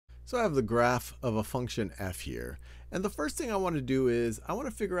So I have the graph of a function f here. And the first thing I want to do is I want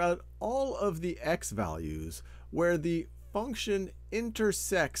to figure out all of the x values where the function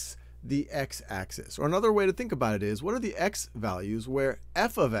intersects the x-axis. Or another way to think about it is, what are the x values where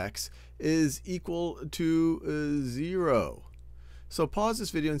f of x is equal to 0? So pause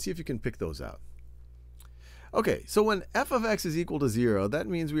this video and see if you can pick those out. Okay, so when f of x is equal to 0, that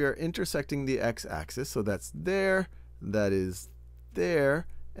means we are intersecting the x-axis. So that's there, that is there,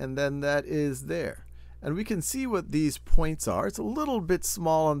 and then that is there. And we can see what these points are. It's a little bit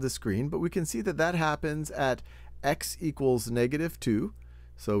small on the screen, but we can see that that happens at x equals -2.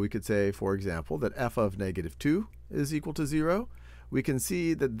 So we could say, for example, that f of -2 is equal to 0. We can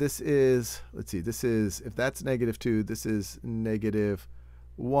see that this is, let's see, this is, if that's -2, this is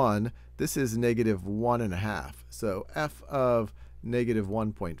 -1. This is -1.5. So f of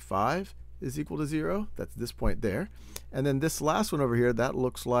 -1.5 is equal to 0. That's this point there. And then this last one over here, that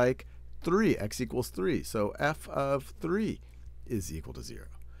looks like 3, x equals 3. So f of 3 is equal to 0.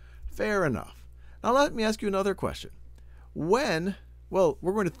 Fair enough. Now let me ask you another question. When, well,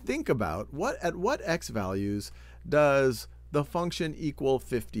 we're going to think about at what x values does the function equal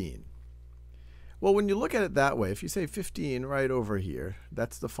 15? Well, when you look at it that way, if you say 15 right over here,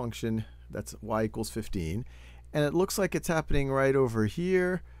 that's the function, that's y equals 15. And it looks like it's happening right over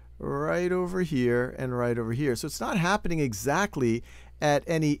here, right over here, and right over here. So it's not happening exactly at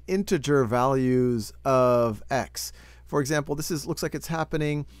any integer values of x. For example, this looks like it's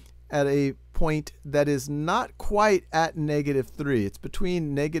happening at a point that is not quite at -3. It's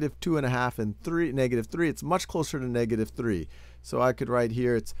between -2.5 and -3. It's much closer to -3. So I could write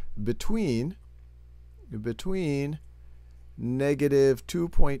here it's between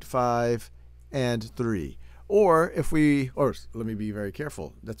 -2.5 and 3. Or if we, or let me be very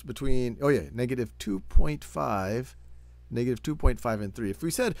careful. That's between, oh yeah, -2.5 and 3. If we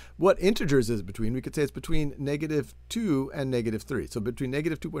said what integers is between, we could say it's between -2 and -3. So between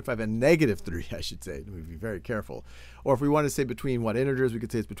 -2.5 and -3, I should say. Let me be very careful. Or if we want to say between what integers, we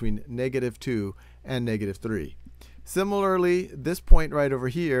could say it's between -2 and -3. Similarly, this point right over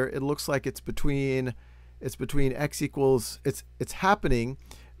here, it looks like it's between x equals, it's happening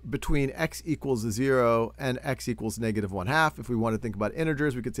between x equals 0 and x equals -1/2. If we want to think about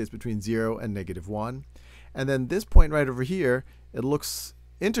integers, we could say it's between 0 and -1. And then this point right over here, it looks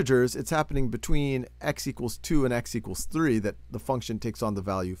integers, it's happening between x equals 2 and x equals 3, that the function takes on the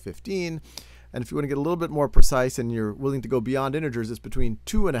value 15. And if you want to get a little bit more precise and you're willing to go beyond integers, it's between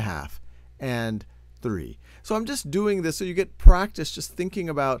 2.5 and 3. So I'm just doing this so you get practice just thinking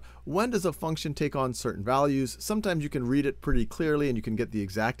about when does a function take on certain values. Sometimes you can read it pretty clearly and you can get the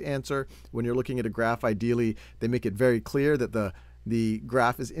exact answer. When you're looking at a graph, ideally, they make it very clear that the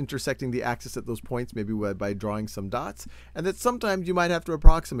graph is intersecting the axis at those points, maybe by drawing some dots. And that sometimes you might have to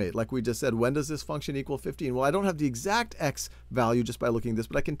approximate, like we just said, when does this function equal 15? Well, I don't have the exact x value just by looking at this,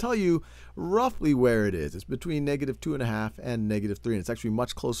 but I can tell you roughly where it is. It's between -2.5 and -3, and it's actually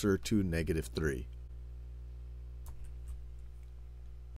much closer to -3.